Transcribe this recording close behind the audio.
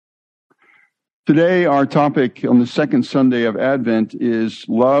Today, our topic on the second Sunday of Advent is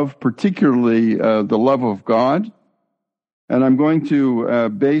love, particularly the love of God. And I'm going to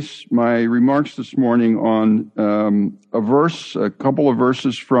base my remarks this morning on a couple of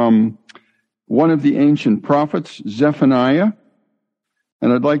verses from one of the ancient prophets, Zephaniah.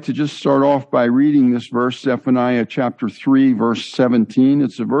 And I'd like to just start off by reading this verse, Zephaniah chapter 3, verse 17.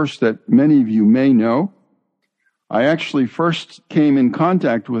 It's a verse that many of you may know. I actually first came in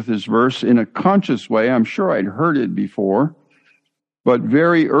contact with this verse in a conscious way. I'm sure I'd heard it before, but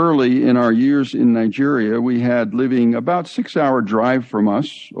very early in our years in Nigeria, we had living about 6-hour drive from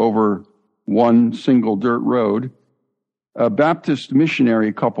us over one single dirt road, a Baptist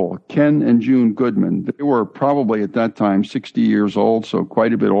missionary couple, Ken and June Goodman. They were probably at that time 60 years old, so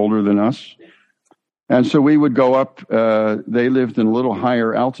quite a bit older than us. And so we would go up, they lived in a little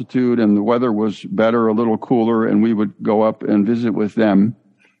higher altitude and the weather was better, a little cooler, and we would go up and visit with them.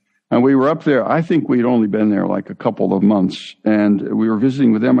 And we were up there, I think we'd only been there like a couple of months, and we were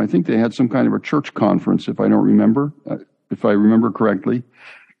visiting with them. I think they had some kind of a church conference, if I remember correctly.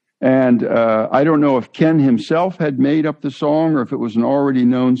 And I don't know if Ken himself had made up the song or if it was an already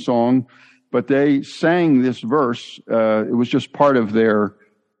known song, but they sang this verse. It was just part of the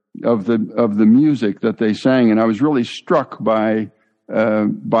music that they sang, and I was really struck by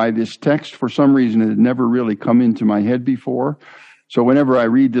this text. For some reason, it had never really come into my head before. So whenever I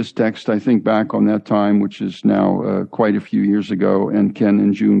read this text, I think back on that time, which is now quite a few years ago, and Ken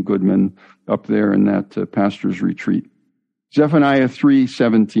and June Goodman up there in that pastor's retreat. Zephaniah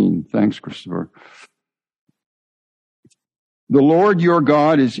 3:17. Thanks, Christopher. The Lord your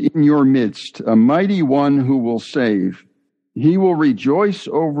God is in your midst, a mighty one who will save. He will rejoice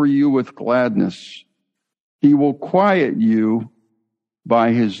over you with gladness. He will quiet you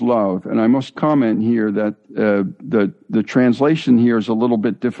by his love. And I must comment here that the translation here is a little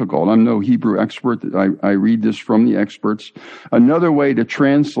bit difficult. I'm no Hebrew expert. I read this from the experts. Another way to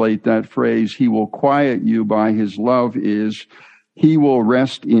translate that phrase, he will quiet you by his love, is he will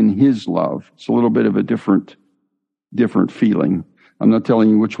rest in his love. It's a little bit of a different feeling. I'm not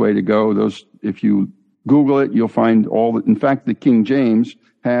telling you which way to go. If you Google it, you'll find in fact, the King James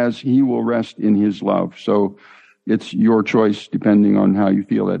has, he will rest in his love. So it's your choice depending on how you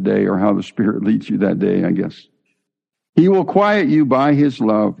feel that day or how the Spirit leads you that day, I guess. He will quiet you by his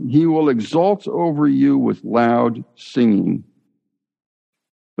love. He will exult over you with loud singing.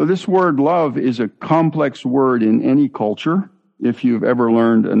 So this word love is a complex word in any culture. If you've ever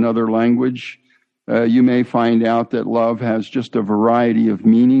learned another language, you may find out that love has just a variety of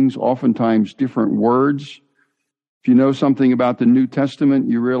meanings, oftentimes different words. If you know something about the New Testament,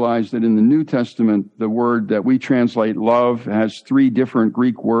 you realize that in the New Testament, the word that we translate love has 3 different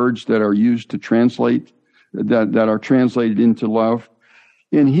Greek words that are used to translate, that are translated into love.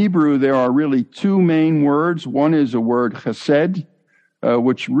 In Hebrew, there are really 2 main words. One is a word chesed,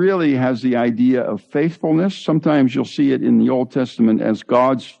 which really has the idea of faithfulness. Sometimes you'll see it in the Old Testament as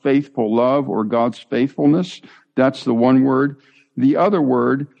God's faithful love or God's faithfulness. That's the one word. The other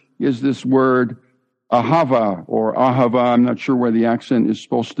word is this word ahava or ahava. I'm not sure where the accent is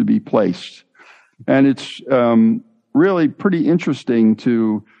supposed to be placed. And it's really pretty interesting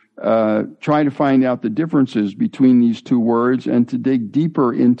to try to find out the differences between these 2 words and to dig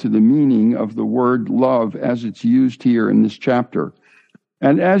deeper into the meaning of the word love as it's used here in this chapter.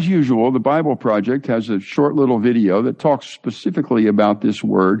 And as usual, the Bible Project has a short little video that talks specifically about this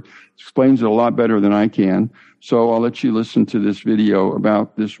word, explains it a lot better than I can. So I'll let you listen to this video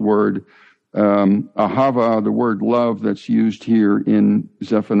about this word, ahava, the word love that's used here in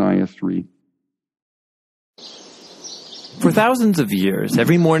Zephaniah 3. For thousands of years,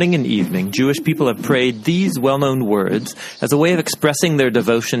 every morning and evening, Jewish people have prayed these well-known words as a way of expressing their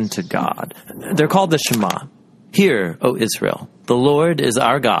devotion to God. They're called the Shema. Hear, O Israel, the Lord is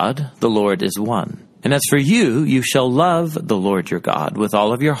our God, the Lord is one. And as for you, you shall love the Lord your God with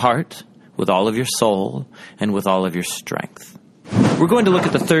all of your heart, with all of your soul, and with all of your strength. We're going to look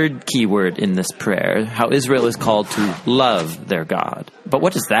at the third key word in this prayer, how Israel is called to love their God. But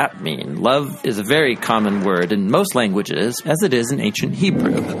what does that mean? Love is a very common word in most languages, as it is in ancient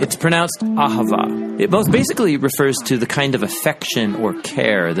Hebrew. It's pronounced ahava. It most basically refers to the kind of affection or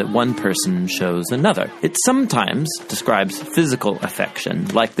care that one person shows another. It sometimes describes physical affection,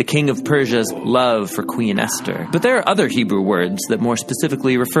 like the king of Persia's love for Queen Esther. But there are other Hebrew words that more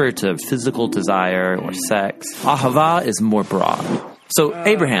specifically refer to physical desire or sex. Ahava is more broad. So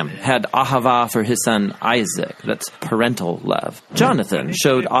Abraham had ahava for his son Isaac. That's parental love. Jonathan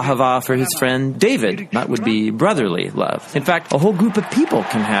showed ahava for his friend David. That would be brotherly love. In fact, a whole group of people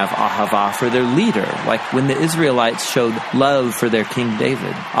can have ahava for their leader, like when the Israelites showed love for their King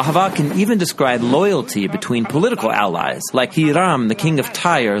David. Ahava can even describe loyalty between political allies, like Hiram, the king of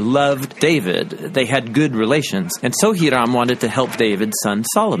Tyre, loved David. They had good relations, and so Hiram wanted to help David's son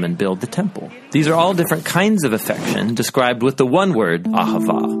Solomon build the temple. These are all different kinds of affection described with the one word,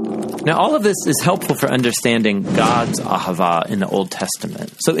 ahava. Now, all of this is helpful for understanding God's ahava in the Old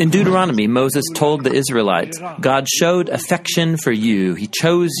Testament. So in Deuteronomy, Moses told the Israelites, God showed affection for you. He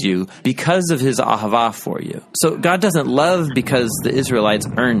chose you because of his ahava for you. So God doesn't love because the Israelites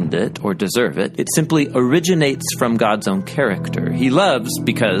earned it or deserve it. It simply originates from God's own character. He loves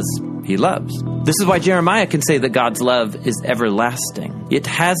because he loves. This is why Jeremiah can say that God's love is everlasting. It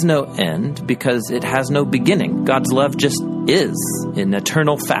has no end because it has no beginning. God's love just is an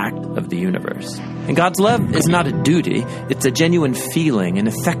eternal fact of the universe. And God's love is not a duty. It's a genuine feeling and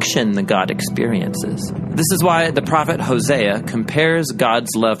affection that God experiences. This is why the prophet Hosea compares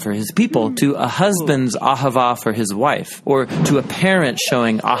God's love for his people to a husband's ahava for his wife, or to a parent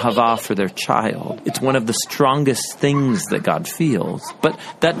showing ahava for their child. It's one of the strongest things that God feels. But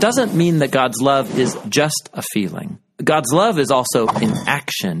that doesn't mean that God's love is just a feeling. God's love is also in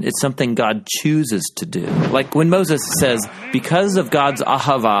action. It's something God chooses to do. Like when Moses says, because of God's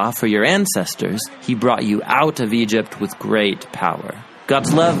ahava for your ancestors, he brought you out of Egypt with great power.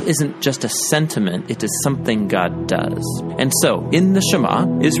 God's love isn't just a sentiment, it is something God does. And so, in the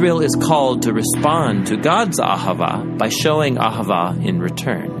Shema, Israel is called to respond to God's ahava by showing ahava in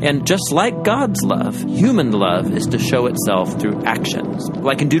return. And just like God's love, human love is to show itself through actions.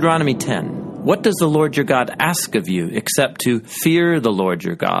 Like in Deuteronomy 10. What does the Lord your God ask of you except to fear the Lord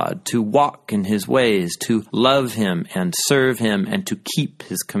your God, to walk in his ways, to love him and serve him, and to keep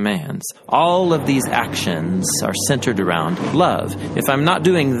his commands? All of these actions are centered around love. If I'm not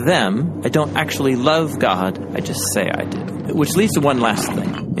doing them, I don't actually love God, I just say I do. Which leads to one last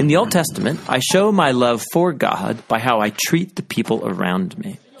thing. In the Old Testament, I show my love for God by how I treat the people around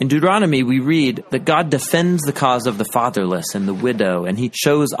me. In Deuteronomy, we read that God defends the cause of the fatherless and the widow, and he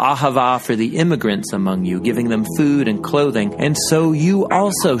shows ahava for the immigrants among you, giving them food and clothing, and so you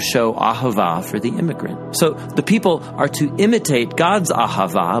also show ahava for the immigrant. So the people are to imitate God's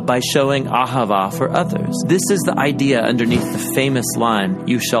ahava by showing ahava for others. This is the idea underneath the famous line,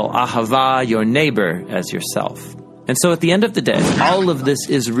 you shall ahava your neighbor as yourself. And so at the end of the day, all of this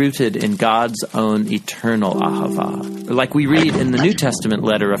is rooted in God's own eternal ahava. Like we read in the New Testament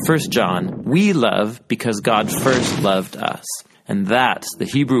letter of 1 John, we love because God first loved us. And that's the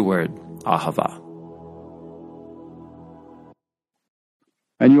Hebrew word ahava.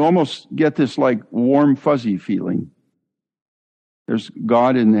 And you almost get this like warm, fuzzy feeling. There's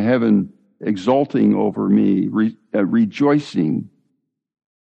God in the heaven exulting over me, rejoicing,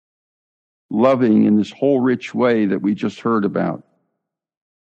 loving in this whole rich way that we just heard about.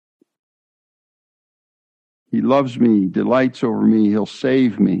 He loves me, delights over me, he'll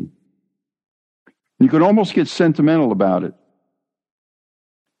save me. You can almost get sentimental about it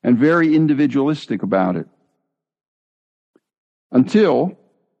and very individualistic about it until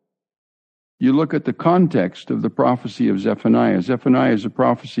you look at the context of the prophecy of Zephaniah. Zephaniah is a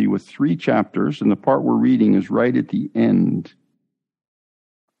prophecy with 3 chapters, and the part we're reading is right at the end.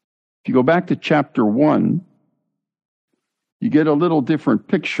 If you go back to chapter 1, you get a little different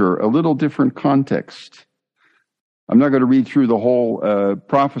picture, a little different context. I'm not going to read through the whole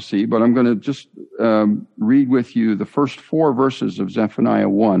prophecy, but I'm going to just read with you the first 4 verses of Zephaniah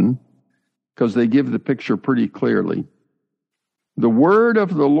 1, because they give the picture pretty clearly. The word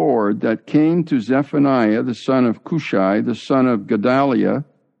of the Lord that came to Zephaniah, the son of Cushai, the son of Gedaliah,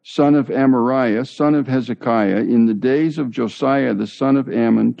 son of Amariah, son of Hezekiah, in the days of Josiah, the son of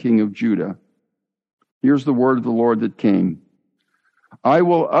Ammon, king of Judah. Here's the word of the Lord that came. I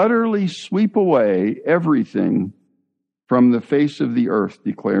will utterly sweep away everything from the face of the earth,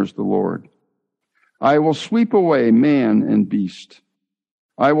 declares the Lord. I will sweep away man and beast.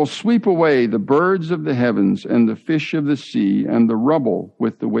 I will sweep away the birds of the heavens and the fish of the sea and the rubble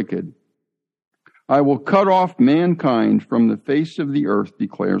with the wicked. I will cut off mankind from the face of the earth,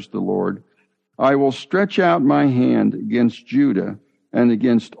 declares the Lord. I will stretch out my hand against Judah and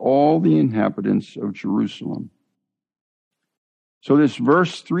against all the inhabitants of Jerusalem. So this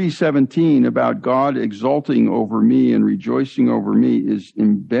verse 3:17 about God exulting over me and rejoicing over me is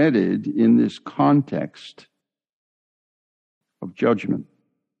embedded in this context of judgment.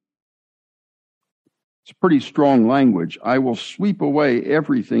 It's pretty strong language. I will sweep away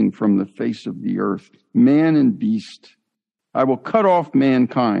everything from the face of the earth, man and beast, I will cut off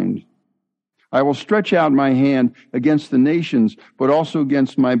mankind. I will stretch out my hand against the nations, but also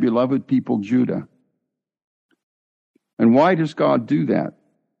against my beloved people, Judah. And why does God do that?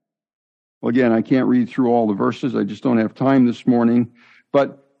 Well, again, I can't read through all the verses. I just don't have time this morning.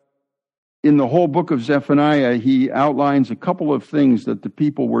 But in the whole book of Zephaniah, he outlines a couple of things that the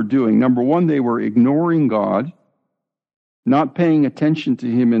people were doing. Number one, they were ignoring God, not paying attention to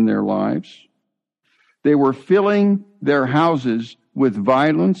him in their lives. They were filling their houses with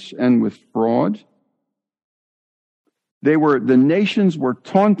violence and with fraud. The nations were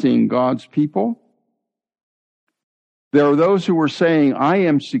taunting God's people. There are those who were saying, I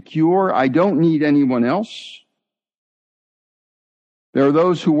am secure, I don't need anyone else. There are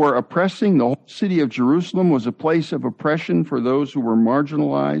those who were oppressing. The whole city of Jerusalem was a place of oppression for those who were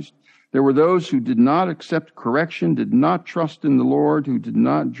marginalized. There were those who did not accept correction, did not trust in the Lord, who did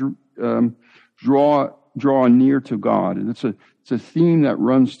not draw near to God. And it's a theme that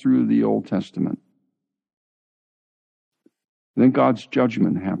runs through the Old Testament. And then God's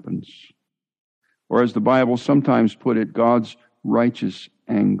judgment happens. Or as the Bible sometimes put it, God's righteous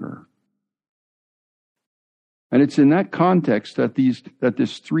anger. And it's in that context that this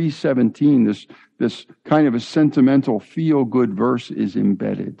 3:17, this kind of a sentimental feel-good verse is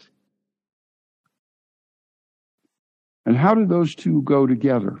embedded. And how do those two go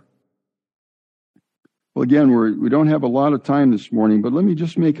together? Well, again, we don't have a lot of time this morning, but let me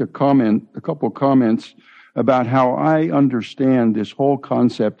just make a couple comments about how I understand this whole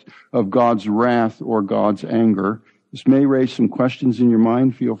concept of God's wrath or God's anger. This may raise some questions in your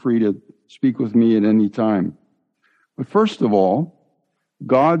mind. Feel free to speak with me at any time. But first of all,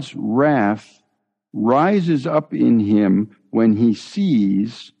 God's wrath rises up in him when he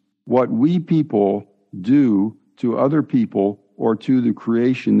sees what we people do to other people or to the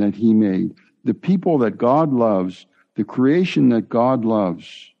creation that he made. The people that God loves, the creation that God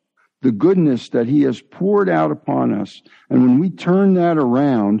loves, the goodness that he has poured out upon us. And when we turn that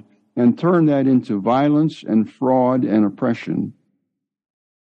around and turn that into violence and fraud and oppression,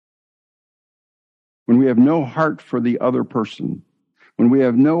 when we have no heart for the other person, when we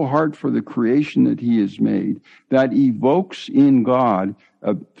have no heart for the creation that he has made, that evokes in God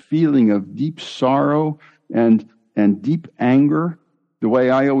a feeling of deep sorrow and deep anger. The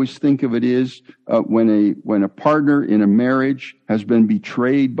way I always think of it is when a partner in a marriage has been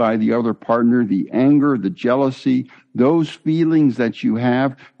betrayed by the other partner, the anger, the jealousy, those feelings that you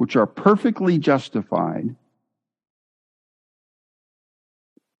have, which are perfectly justified.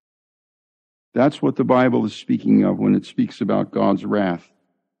 That's what the Bible is speaking of when it speaks about God's wrath.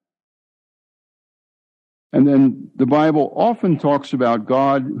 And then the Bible often talks about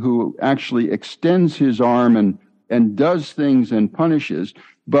God who actually extends his arm and does things and punishes,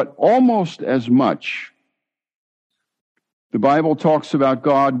 but almost as much, the Bible talks about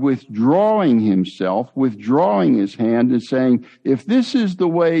God withdrawing himself, withdrawing his hand and saying, if this is the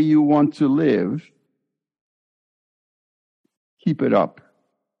way you want to live, keep it up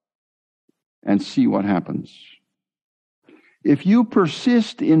and see what happens. If you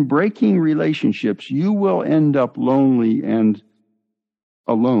persist in breaking relationships, you will end up lonely and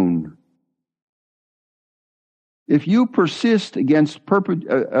alone. If you persist in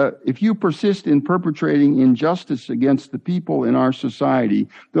perpetrating injustice against the people in our society,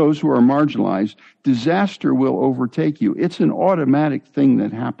 those who are marginalized, disaster will overtake you. It's an automatic thing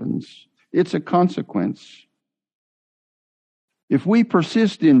that happens. It's a consequence. If we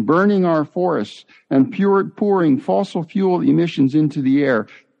persist in burning our forests and pouring fossil fuel emissions into the air,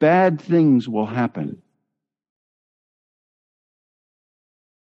 bad things will happen.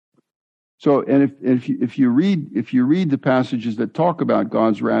 So, and if you read the passages that talk about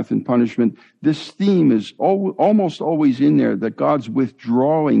God's wrath and punishment, this theme is almost always in there, that God's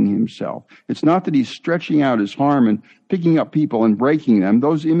withdrawing himself. It's not that he's stretching out his arm and picking up people and breaking them.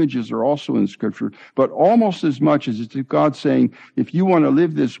 Those images are also in Scripture, but almost as much as it's God saying, if you want to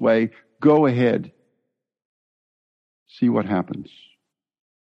live this way, go ahead. See what happens.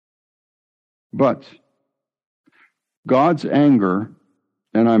 But God's anger,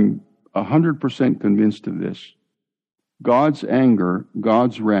 and I'm 100% convinced of this, God's anger,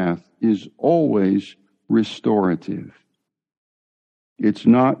 God's wrath is always restorative. It's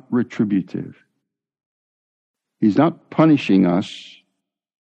not retributive. He's not punishing us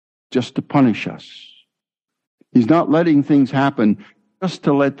just to punish us. He's not letting things happen just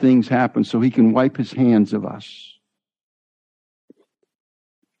to let things happen so he can wipe his hands of us.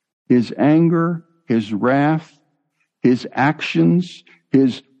 His anger, his wrath, his actions,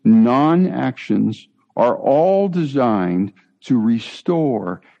 his non-actions are all designed to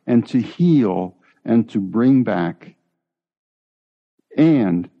restore and to heal and to bring back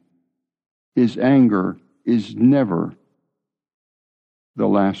and his anger is never the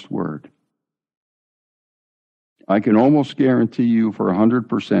last word. I can almost guarantee you for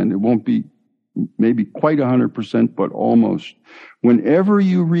 100%, it won't be maybe quite 100%, but almost. Whenever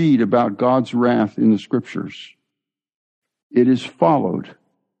you read about God's wrath in the scriptures, it is followed,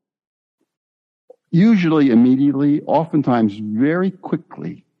 usually immediately, oftentimes very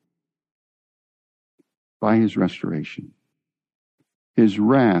quickly, by his restoration. His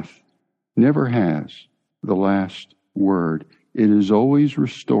wrath never has the last word. It is always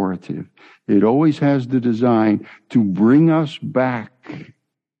restorative. It always has the design to bring us back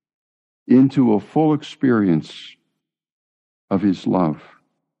into a full experience of his love.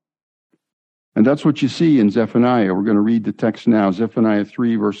 And that's what you see in Zephaniah. We're going to read the text now, Zephaniah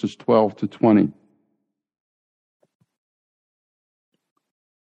 3, verses 12 to 20.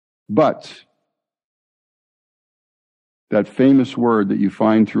 But, that famous word that you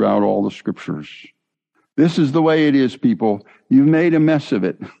find throughout all the scriptures. This is the way it is, people. You've made a mess of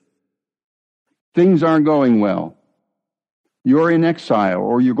it. Things aren't going well. You're in exile,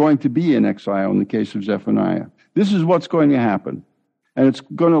 or you're going to be in exile in the case of Zephaniah. This is what's going to happen. And it's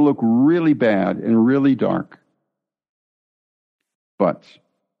going to look really bad and really dark. But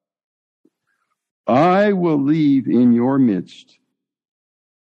I will leave in your midst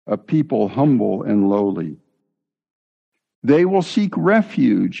a people humble and lowly. They will seek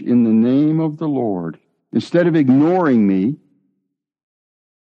refuge in the name of the Lord. Instead of ignoring me,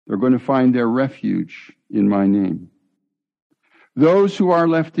 they're going to find their refuge in my name. Those who are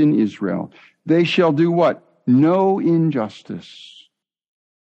left in Israel, they shall do what? No injustice.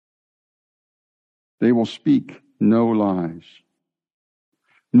 They will speak no lies.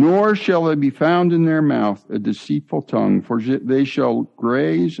 Nor shall there be found in their mouth a deceitful tongue, for they shall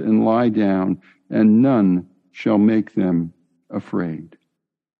graze and lie down, and none shall make them afraid.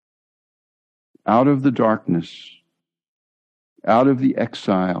 Out of the darkness, out of the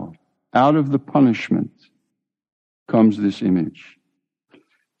exile, out of the punishment comes this image.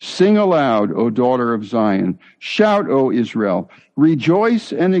 Sing aloud, O daughter of Zion. Shout, O Israel.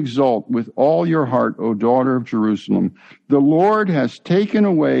 Rejoice and exult with all your heart, O daughter of Jerusalem. The Lord has taken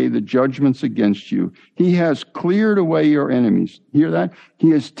away the judgments against you. He has cleared away your enemies. Hear that?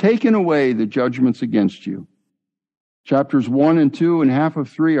 He has taken away the judgments against you. Chapters 1 and 2 and half of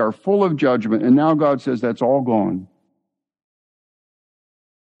 3 are full of judgment, and now God says that's all gone.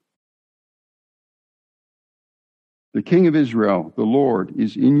 The King of Israel, the Lord,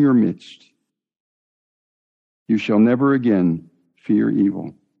 is in your midst. You shall never again fear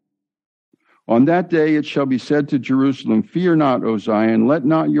evil. On that day it shall be said to Jerusalem, fear not, O Zion, let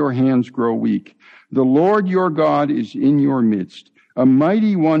not your hands grow weak. The Lord your God is in your midst, a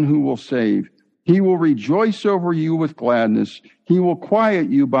mighty one who will save. He will rejoice over you with gladness. He will quiet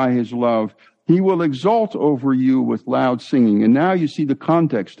you by his love. He will exult over you with loud singing. And now you see the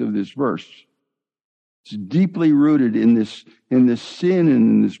context of this verse. It's deeply rooted in this sin and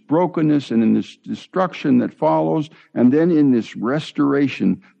in this brokenness and in this destruction that follows, and then in this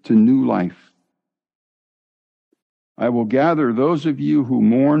restoration to new life. I will gather those of you who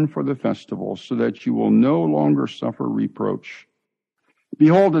mourn for the festival so that you will no longer suffer reproach.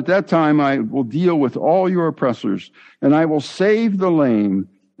 Behold, at that time I will deal with all your oppressors, and I will save the lame,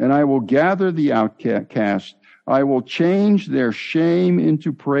 and I will gather the outcast. I will change their shame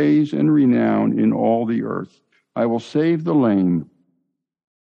into praise and renown in all the earth. I will save the lame.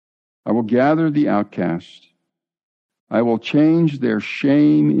 I will gather the outcast. I will change their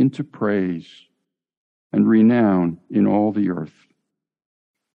shame into praise and renown in all the earth.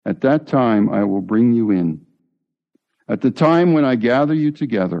 At that time I will bring you in. At the time when I gather you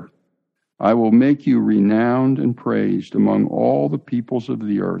together, I will make you renowned and praised among all the peoples of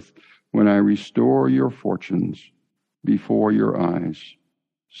the earth when I restore your fortunes before your eyes,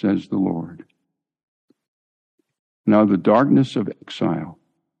 says the Lord. Now the darkness of exile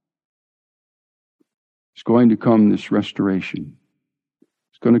is going to come this restoration.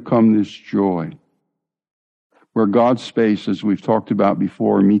 It's going to come this joy, where God's space, as we've talked about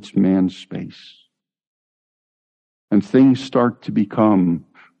before, meets man's space. And things start to become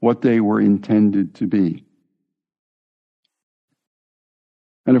what they were intended to be.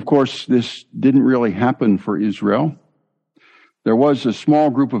 And of course, this didn't really happen for Israel. There was a small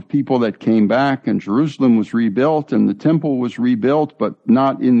group of people that came back, and Jerusalem was rebuilt, and the temple was rebuilt, but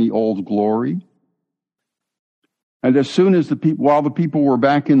not in the old glory. And as soon as while the people were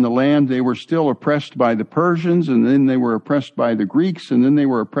back in the land, they were still oppressed by the Persians, and then they were oppressed by the Greeks, and then they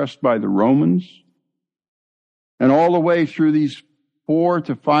were oppressed by the Romans. And all the way through these 400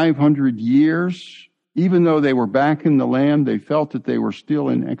 to 500 years, even though they were back in the land, they felt that they were still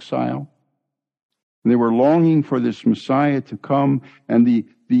in exile. And they were longing for this Messiah to come, and the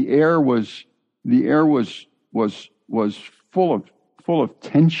air was full of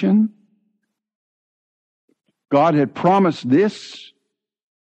tension. God had promised this,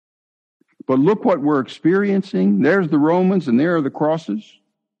 but look what we're experiencing. There's the Romans and there are the crosses.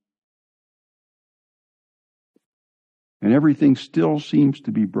 And everything still seems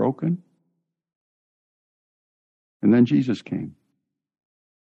to be broken. And then Jesus came.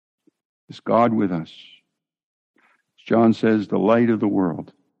 Is God with us? As John says, the light of the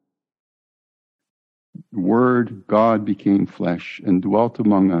world. The Word, God, became flesh and dwelt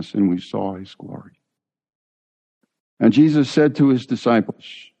among us, and we saw his glory. And Jesus said to his disciples,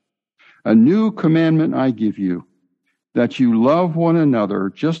 a new commandment I give you, that you love one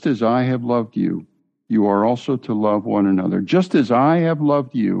another just as I have loved you. You are also to love one another, just as I have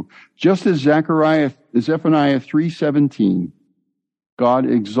loved you. Just as Zephaniah 3:17, God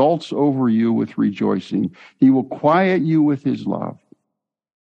exults over you with rejoicing. He will quiet you with his love.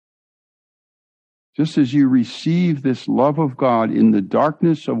 Just as you receive this love of God in the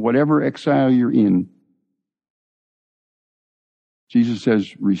darkness of whatever exile you're in, Jesus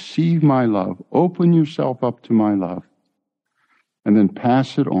says, receive my love, open yourself up to my love, and then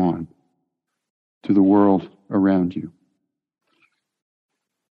pass it on to the world around you.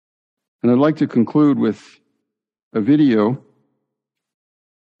 And I'd like to conclude with a video.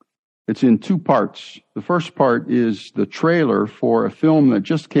 It's in two parts. The first part is the trailer for a film that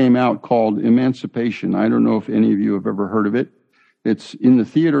just came out called Emancipation. I don't know if any of you have ever heard of it. It's in the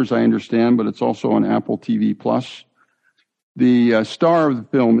theaters, I understand, but it's also on Apple TV+. The star of the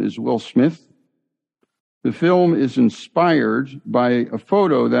film is Will Smith. The film is inspired by a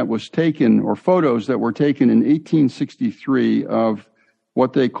photo that was taken, or photos that were taken in 1863 of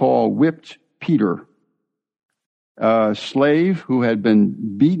what they call Whipped Peter, a slave who had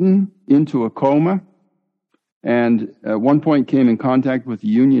been beaten into a coma and at one point came in contact with the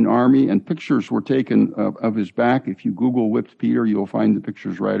Union Army, and pictures were taken of his back. If you Google Whipped Peter, you'll find the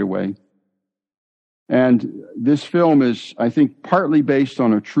pictures right away. And this film is, I think, partly based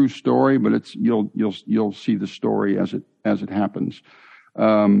on a true story, but it's you'll see the story as it happens.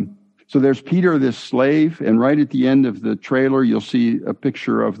 So there's Peter, this slave, and right at the end of the trailer, you'll see a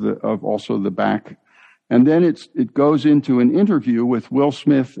picture of also the back. And then it goes into an interview with Will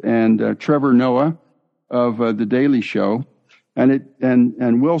Smith and Trevor Noah of The Daily Show,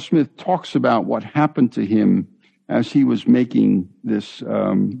 and Will Smith talks about what happened to him as he was making this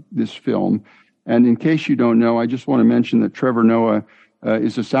film. And in case you don't know, I just want to mention that Trevor Noah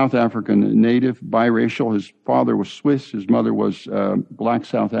is a South African native, biracial. His father was Swiss. His mother was black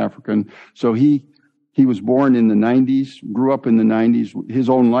South African. So he was born in the 90s, grew up in the 90s. His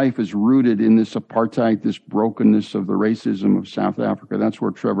own life is rooted in this apartheid, this brokenness of the racism of South Africa. That's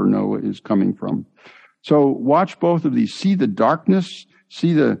where Trevor Noah is coming from. So watch both of these. See the darkness.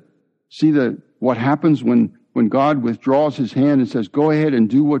 See what happens when God withdraws his hand and says, go ahead and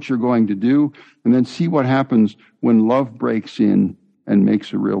do what you're going to do. And then see what happens when love breaks in and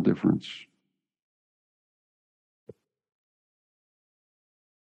makes a real difference.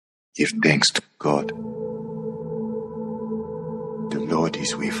 Give thanks to God. The Lord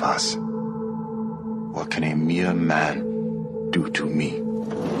is with us. What can a mere man do to me?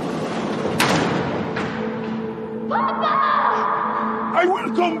 Papa! I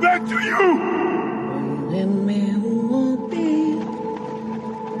will come back to you!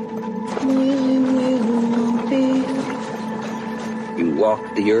 You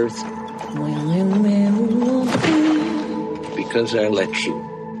walk the earth because I let you.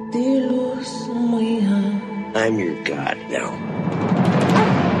 I'm your God now.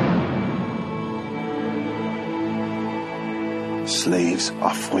 Slaves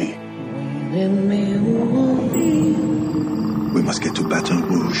are free. We must get to Baton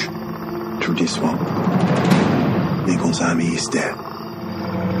Rouge through this swamp. Lincoln's army is dead.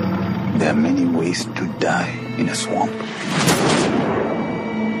 There are many ways to die in a swamp.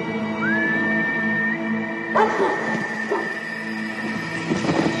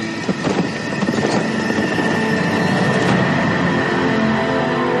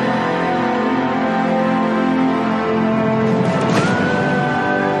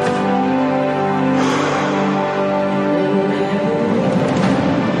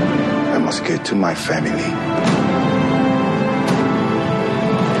 I must get to my family.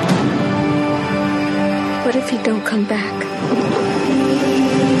 What if you don't come back?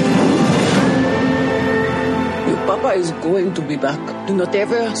 Your papa is going to be back. Do not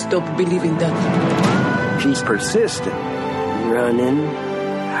ever stop believing that. She's persistent. Running,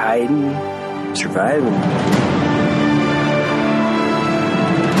 hiding, survive.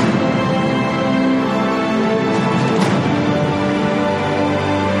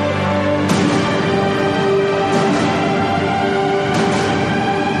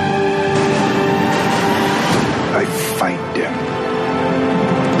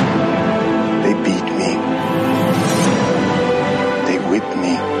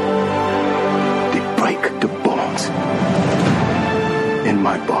 And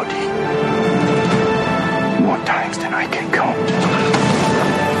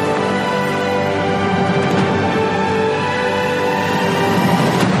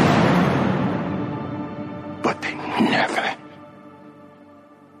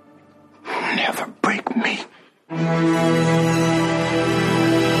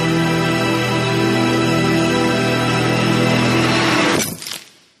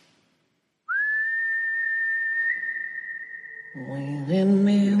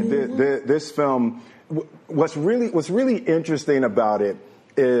this film, what's really interesting about it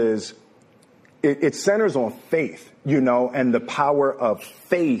is it centers on faith, and the power of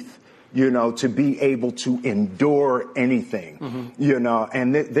faith, to be able to endure anything,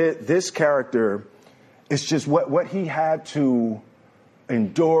 and this character is just what he had to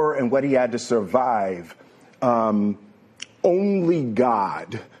endure and what he had to survive. Only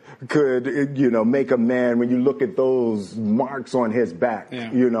God could, make a man, when you look at those marks on his back,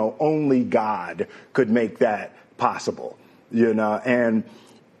 only God could make that possible, and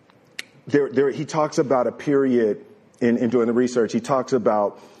there he talks about a period in doing the research. He talks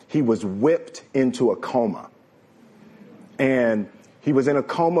about he was whipped into a coma, and he was in a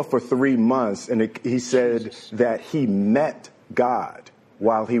coma for 3 months, and he said that he met God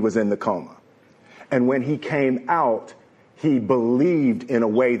while he was in the coma. And when he came out, he believed in a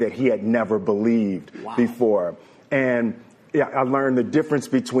way that he had never believed before. And I learned the difference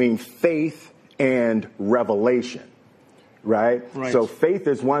between faith and revelation, right? So faith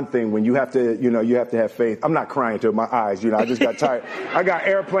is one thing. When you have to, you have to have faith. I'm not crying to my eyes, I just got tired. I got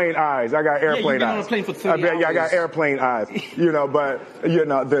airplane eyes. I got airplane eyes. On a plane for 30 hours. I got airplane eyes, but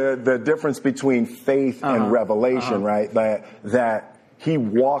the difference between faith and revelation, right? That he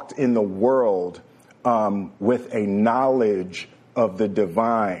walked in the world with a knowledge of the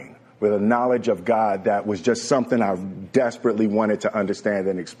divine, with a knowledge of God that was just something I desperately wanted to understand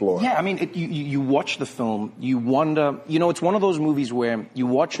and explore. Yeah, I mean, you watch the film, you wonder, it's one of those movies where you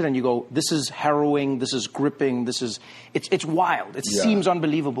watch it and you go, this is harrowing, this is gripping, it's wild, it seems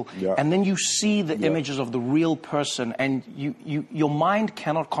unbelievable. Yeah. And then you see the images of the real person and your mind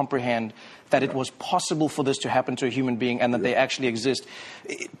cannot comprehend that it was possible for this to happen to a human being and that they actually exist.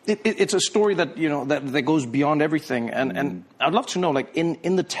 It's a story that, that goes beyond everything. And I'd love to know, like,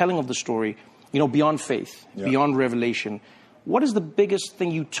 in the telling of the story, beyond faith, beyond revelation, what is the biggest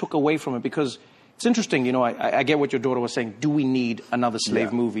thing you took away from it? Because it's interesting, I get what your daughter was saying. Do we need another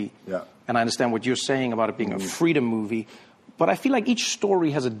slave movie? Yeah. And I understand what you're saying about it being a freedom movie. But I feel like each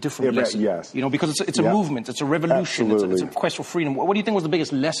story has a different lesson. Yes. Because it's a movement, it's a revolution, it's a quest for freedom. What do you think was the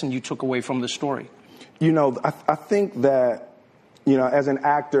biggest lesson you took away from this story? I think that, as an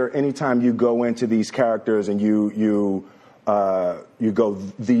actor, anytime you go into these characters and you go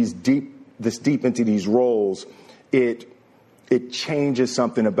this deep into these roles, it changes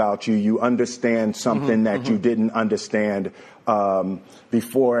something about you. You understand something that you didn't understand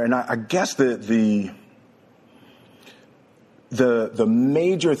before. And I guess the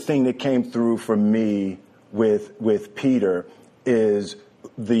major thing that came through for me with Peter is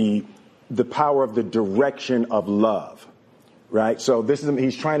the power of the direction of love, right? So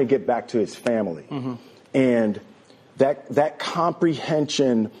he's trying to get back to his family, and that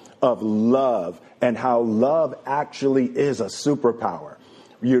comprehension of love and how love actually is a superpower.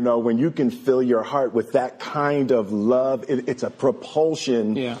 When you can fill your heart with that kind of love, it's a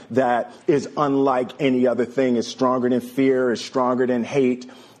propulsion that is unlike any other thing. It's stronger than fear, it's stronger than hate,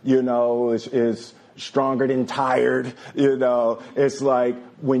 is stronger than tired, It's like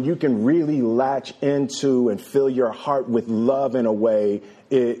when you can really latch into and fill your heart with love in a way,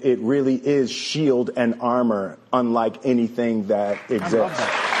 it really is shield and armor unlike anything that exists. I love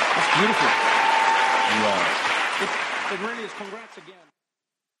that. That's beautiful. Yeah. It really is. Congrats again.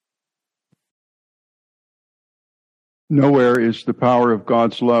 Nowhere is the power of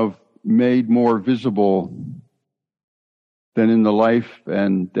God's love made more visible than in the life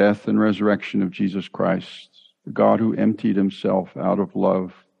and death and resurrection of Jesus Christ, the God who emptied himself out of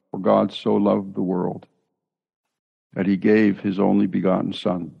love. For God so loved the world that he gave his only begotten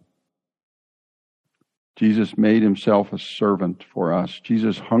Son. Jesus made himself a servant for us.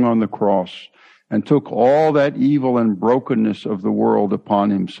 Jesus hung on the cross and took all that evil and brokenness of the world upon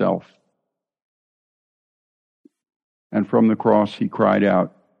himself. And from the cross he cried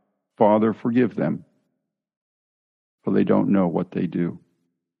out, Father, forgive them, for they don't know what they do.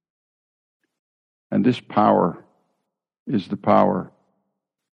 And this power is the power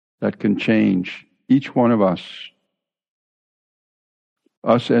that can change each one of us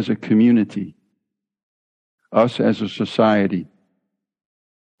as a community, us as a society,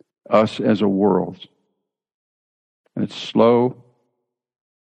 us as a world. And it's slow,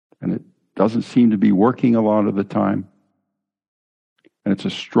 and it doesn't seem to be working a lot of the time. And it's a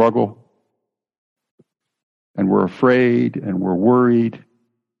struggle. And we're afraid, and we're worried,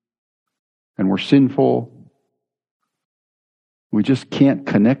 and we're sinful. We just can't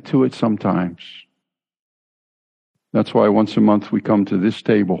connect to it sometimes. That's why once a month we come to this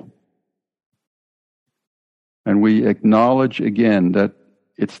table and we acknowledge again that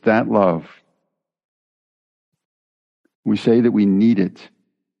it's that love. We say that we need it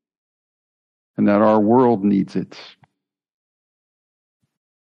and that our world needs it.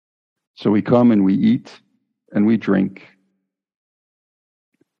 So we come and we eat and we drink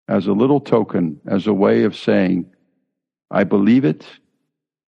as a little token, as a way of saying, I believe it,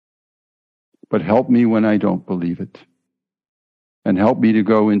 but help me when I don't believe it. And help me to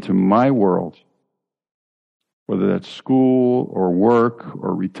go into my world, whether that's school or work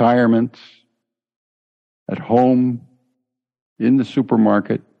or retirement, at home, in the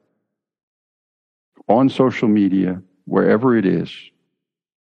supermarket, on social media, wherever it is.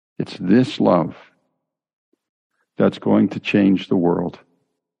 It's this love that's going to change the world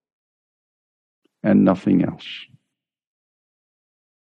and nothing else.